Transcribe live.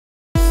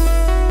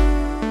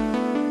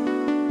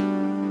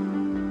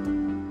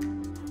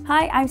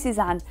Hi, I'm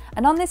Suzanne,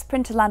 and on this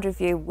Printerland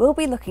review we'll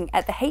be looking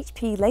at the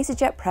HP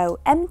LaserJet Pro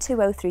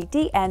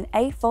M203dn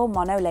A4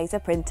 mono laser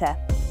printer.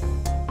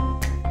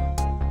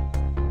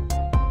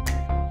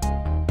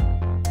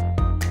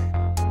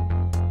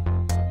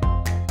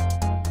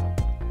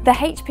 The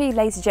HP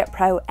LaserJet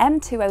Pro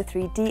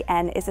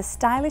M203dn is a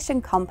stylish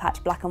and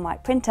compact black and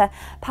white printer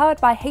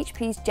powered by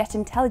HP's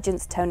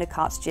JetIntelligence Toner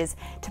cartridges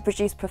to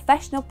produce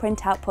professional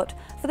print output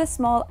for the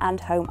small and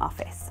home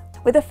office.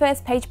 With a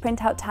first page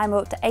printout time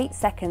of up to 8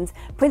 seconds,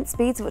 print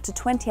speeds of up to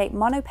 28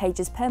 mono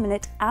pages per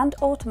minute and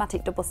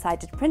automatic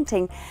double-sided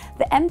printing,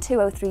 the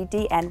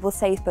M203dn will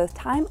save both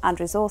time and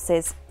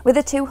resources. With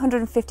a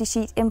 250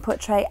 sheet input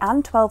tray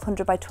and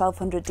 1200 by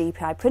 1200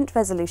 dpi print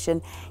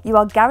resolution, you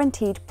are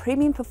guaranteed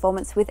premium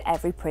performance with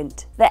every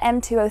print. The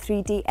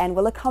M203dn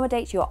will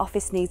accommodate your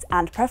office needs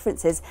and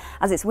preferences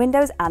as it's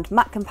Windows and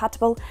Mac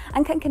compatible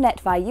and can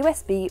connect via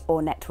USB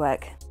or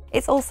network.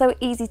 It's also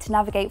easy to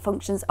navigate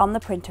functions on the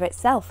printer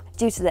itself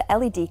due to the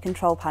LED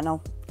control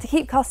panel. To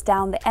keep costs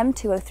down, the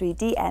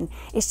M203dn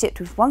is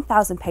shipped with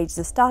 1000 pages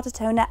of starter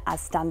toner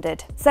as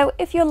standard. So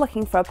if you're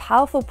looking for a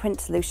powerful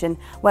print solution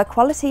where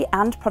quality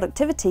and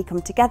productivity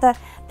come together,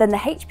 then the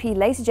HP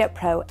LaserJet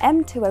Pro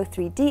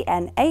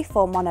M203dn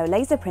A4 mono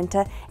laser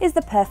printer is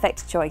the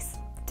perfect choice.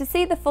 To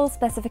see the full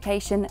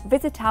specification,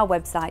 visit our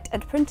website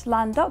at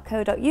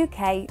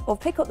printerland.co.uk or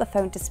pick up the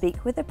phone to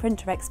speak with a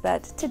printer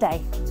expert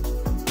today.